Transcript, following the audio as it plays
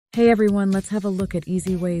Hey everyone, let's have a look at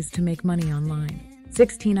easy ways to make money online.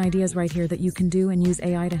 16 ideas right here that you can do and use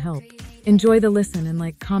AI to help. Enjoy the listen and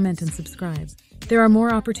like, comment, and subscribe. There are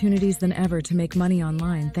more opportunities than ever to make money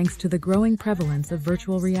online thanks to the growing prevalence of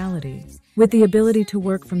virtual reality. With the ability to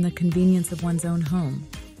work from the convenience of one's own home,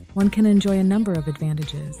 one can enjoy a number of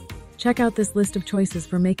advantages. Check out this list of choices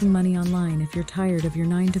for making money online if you're tired of your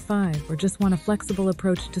 9-to-5 or just want a flexible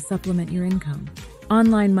approach to supplement your income.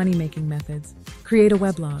 Online money-making methods. Create a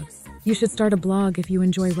weblog. You should start a blog if you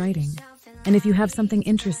enjoy writing, and if you have something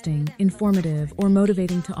interesting, informative, or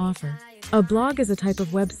motivating to offer. A blog is a type of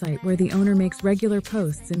website where the owner makes regular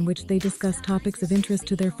posts in which they discuss topics of interest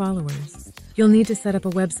to their followers. You'll need to set up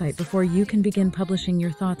a website before you can begin publishing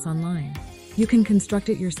your thoughts online. You can construct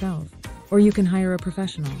it yourself, or you can hire a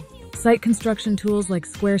professional. Site construction tools like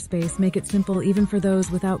Squarespace make it simple even for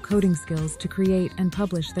those without coding skills to create and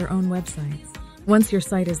publish their own websites. Once your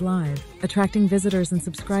site is live, attracting visitors and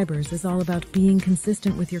subscribers is all about being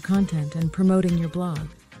consistent with your content and promoting your blog.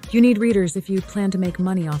 You need readers if you plan to make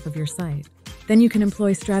money off of your site. Then you can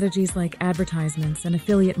employ strategies like advertisements and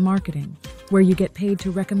affiliate marketing, where you get paid to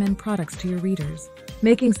recommend products to your readers.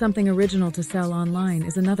 Making something original to sell online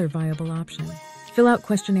is another viable option. Fill out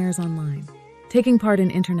questionnaires online. Taking part in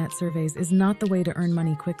internet surveys is not the way to earn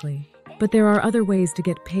money quickly, but there are other ways to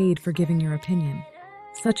get paid for giving your opinion,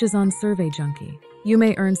 such as on Survey Junkie. You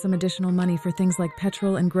may earn some additional money for things like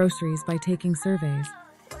petrol and groceries by taking surveys,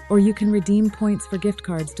 or you can redeem points for gift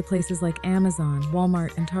cards to places like Amazon,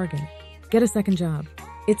 Walmart, and Target. Get a second job.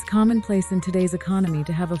 It's commonplace in today's economy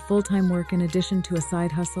to have a full-time work in addition to a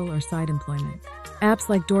side hustle or side employment. Apps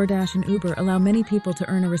like DoorDash and Uber allow many people to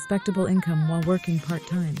earn a respectable income while working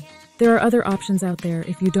part-time. There are other options out there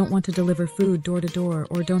if you don't want to deliver food door-to-door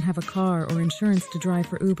or don't have a car or insurance to drive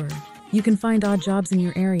for Uber. You can find odd jobs in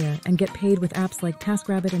your area and get paid with apps like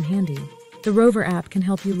TaskRabbit and Handy. The Rover app can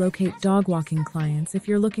help you locate dog walking clients if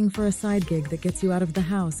you're looking for a side gig that gets you out of the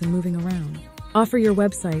house and moving around. Offer your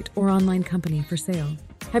website or online company for sale.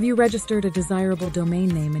 Have you registered a desirable domain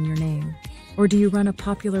name in your name? Or do you run a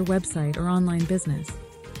popular website or online business?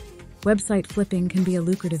 Website flipping can be a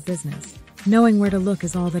lucrative business. Knowing where to look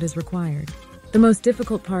is all that is required. The most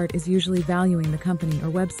difficult part is usually valuing the company or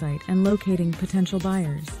website and locating potential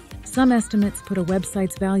buyers. Some estimates put a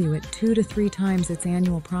website's value at 2 to 3 times its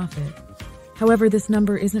annual profit. However, this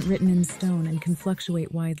number isn't written in stone and can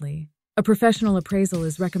fluctuate widely. A professional appraisal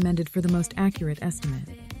is recommended for the most accurate estimate.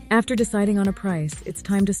 After deciding on a price, it's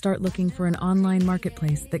time to start looking for an online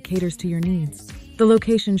marketplace that caters to your needs. The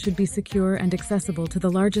location should be secure and accessible to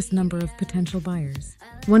the largest number of potential buyers.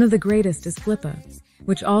 One of the greatest is Flippa,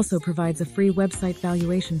 which also provides a free website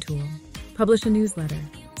valuation tool. Publish a newsletter.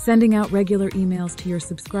 Sending out regular emails to your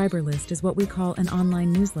subscriber list is what we call an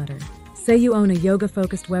online newsletter. Say you own a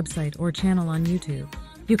yoga-focused website or channel on YouTube.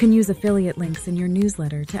 You can use affiliate links in your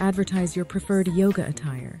newsletter to advertise your preferred yoga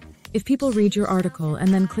attire. If people read your article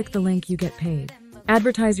and then click the link, you get paid.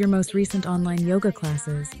 Advertise your most recent online yoga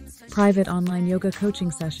classes, private online yoga coaching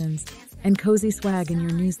sessions, and cozy swag in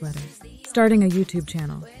your newsletter. Starting a YouTube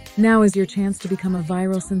channel. Now is your chance to become a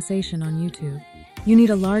viral sensation on YouTube. You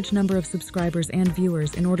need a large number of subscribers and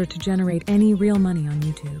viewers in order to generate any real money on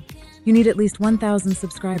YouTube. You need at least 1,000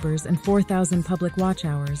 subscribers and 4,000 public watch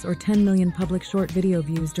hours or 10 million public short video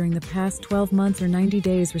views during the past 12 months or 90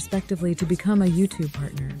 days respectively to become a YouTube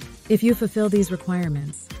partner. If you fulfill these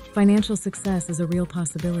requirements, financial success is a real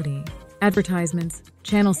possibility. Advertisements,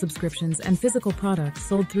 channel subscriptions, and physical products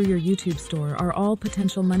sold through your YouTube store are all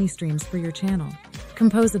potential money streams for your channel.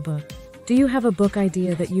 Compose a book. Do you have a book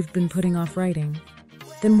idea that you've been putting off writing?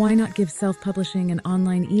 Then why not give self-publishing and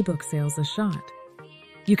online ebook sales a shot?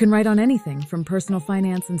 You can write on anything from personal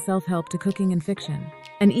finance and self-help to cooking and fiction.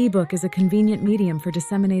 An ebook is a convenient medium for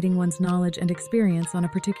disseminating one's knowledge and experience on a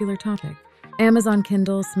particular topic. Amazon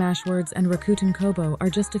Kindle, Smashwords, and Rakuten Kobo are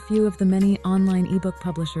just a few of the many online ebook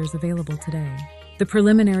publishers available today. The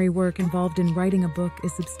preliminary work involved in writing a book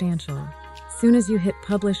is substantial. Soon as you hit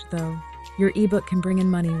publish, though, your ebook can bring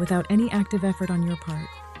in money without any active effort on your part.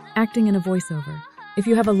 Acting in a voiceover. If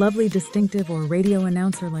you have a lovely, distinctive, or radio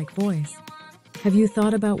announcer-like voice, have you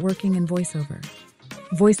thought about working in voiceover?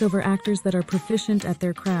 Voiceover actors that are proficient at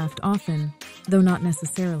their craft often, though not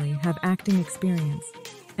necessarily, have acting experience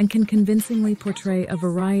and can convincingly portray a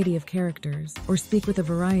variety of characters or speak with a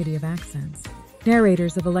variety of accents.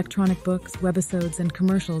 Narrators of electronic books, webisodes, and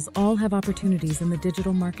commercials all have opportunities in the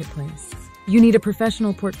digital marketplace. You need a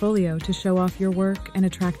professional portfolio to show off your work and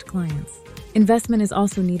attract clients. Investment is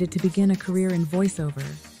also needed to begin a career in voiceover.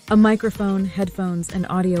 A microphone, headphones, and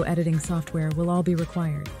audio editing software will all be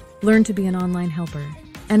required. Learn to be an online helper.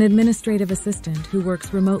 An administrative assistant who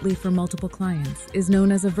works remotely for multiple clients is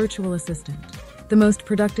known as a virtual assistant. The most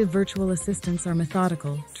productive virtual assistants are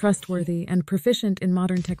methodical, trustworthy, and proficient in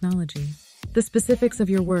modern technology. The specifics of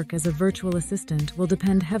your work as a virtual assistant will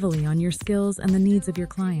depend heavily on your skills and the needs of your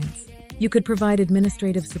clients. You could provide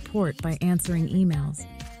administrative support by answering emails,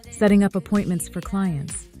 setting up appointments for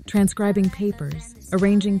clients, transcribing papers,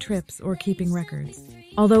 arranging trips, or keeping records.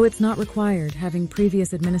 Although it's not required, having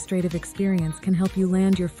previous administrative experience can help you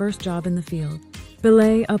land your first job in the field.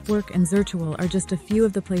 Belay, Upwork, and Zirtual are just a few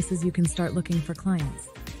of the places you can start looking for clients.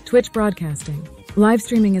 Twitch broadcasting. Live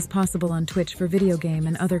streaming is possible on Twitch for video game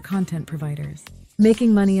and other content providers.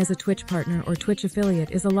 Making money as a Twitch partner or Twitch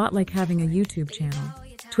affiliate is a lot like having a YouTube channel.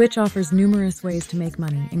 Twitch offers numerous ways to make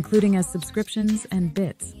money, including as subscriptions and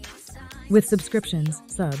bits. With subscriptions,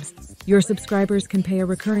 subs, your subscribers can pay a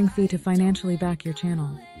recurring fee to financially back your channel.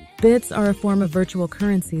 Bits are a form of virtual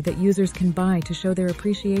currency that users can buy to show their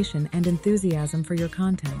appreciation and enthusiasm for your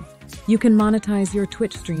content. You can monetize your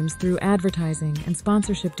Twitch streams through advertising and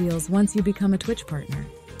sponsorship deals once you become a Twitch partner.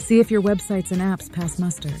 See if your websites and apps pass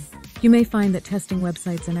muster. You may find that testing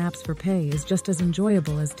websites and apps for pay is just as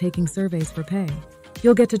enjoyable as taking surveys for pay.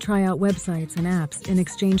 You'll get to try out websites and apps in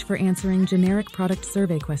exchange for answering generic product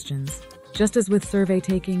survey questions. Just as with survey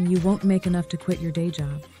taking, you won't make enough to quit your day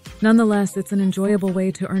job. Nonetheless, it's an enjoyable way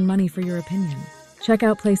to earn money for your opinion. Check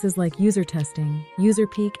out places like User Testing,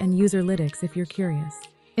 UserPeak, and Userlytics if you're curious.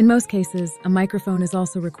 In most cases, a microphone is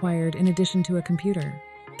also required in addition to a computer.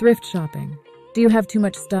 Thrift shopping. Do you have too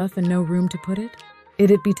much stuff and no room to put it?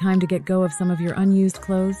 It'd be time to get go of some of your unused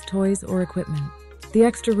clothes, toys, or equipment. The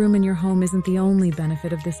extra room in your home isn't the only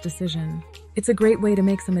benefit of this decision. It's a great way to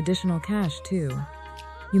make some additional cash, too.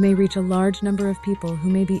 You may reach a large number of people who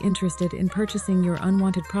may be interested in purchasing your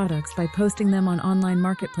unwanted products by posting them on online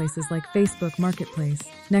marketplaces like Facebook Marketplace,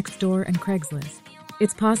 Nextdoor, and Craigslist.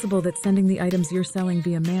 It's possible that sending the items you're selling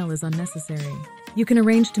via mail is unnecessary. You can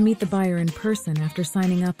arrange to meet the buyer in person after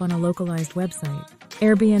signing up on a localized website.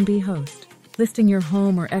 Airbnb host. Listing your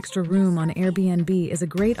home or extra room on Airbnb is a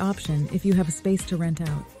great option if you have a space to rent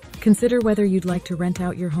out. Consider whether you'd like to rent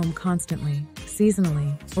out your home constantly,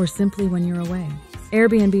 seasonally, or simply when you're away.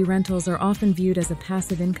 Airbnb rentals are often viewed as a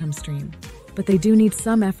passive income stream, but they do need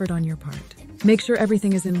some effort on your part. Make sure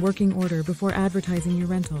everything is in working order before advertising your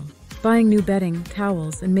rental. Buying new bedding,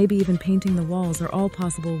 towels, and maybe even painting the walls are all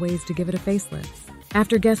possible ways to give it a facelift.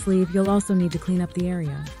 After guests leave, you'll also need to clean up the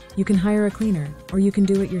area. You can hire a cleaner, or you can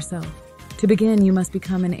do it yourself. To begin, you must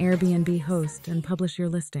become an Airbnb host and publish your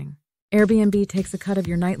listing. Airbnb takes a cut of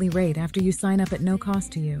your nightly rate after you sign up at no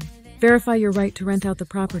cost to you. Verify your right to rent out the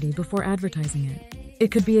property before advertising it. It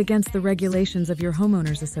could be against the regulations of your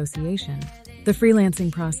homeowners association. The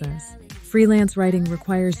freelancing process. Freelance writing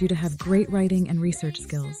requires you to have great writing and research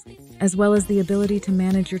skills, as well as the ability to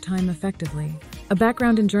manage your time effectively. A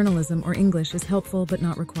background in journalism or English is helpful but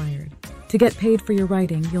not required. To get paid for your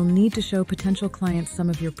writing, you'll need to show potential clients some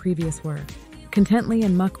of your previous work. Contently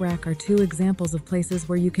and Muckrack are two examples of places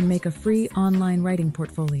where you can make a free online writing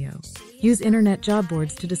portfolio. Use internet job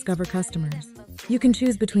boards to discover customers. You can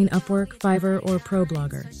choose between Upwork, Fiverr, or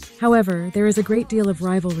ProBlogger. However, there is a great deal of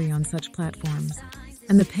rivalry on such platforms,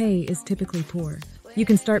 and the pay is typically poor. You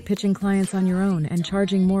can start pitching clients on your own and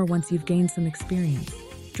charging more once you've gained some experience.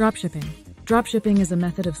 Dropshipping. Dropshipping is a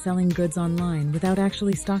method of selling goods online without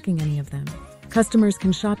actually stocking any of them. Customers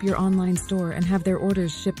can shop your online store and have their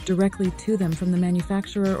orders shipped directly to them from the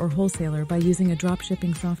manufacturer or wholesaler by using a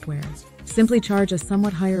dropshipping software. Simply charge a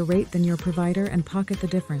somewhat higher rate than your provider and pocket the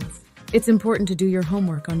difference. It's important to do your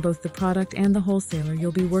homework on both the product and the wholesaler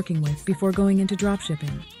you'll be working with before going into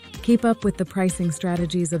dropshipping. Keep up with the pricing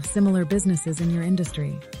strategies of similar businesses in your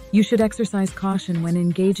industry. You should exercise caution when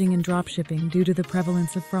engaging in dropshipping due to the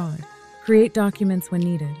prevalence of fraud. Create documents when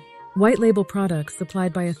needed. White label products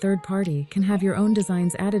supplied by a third party can have your own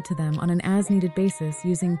designs added to them on an as-needed basis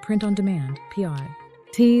using print-on-demand (POD).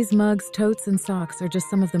 Tees, mugs, totes, and socks are just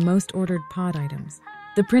some of the most ordered POD items.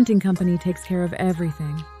 The printing company takes care of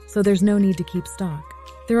everything, so there's no need to keep stock.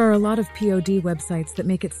 There are a lot of POD websites that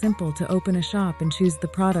make it simple to open a shop and choose the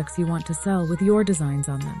products you want to sell with your designs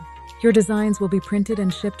on them. Your designs will be printed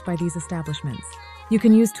and shipped by these establishments. You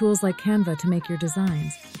can use tools like Canva to make your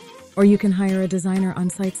designs, or you can hire a designer on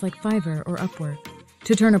sites like Fiverr or Upwork.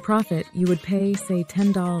 To turn a profit, you would pay, say,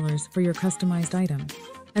 $10 for your customized item,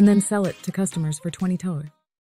 and then sell it to customers for $20.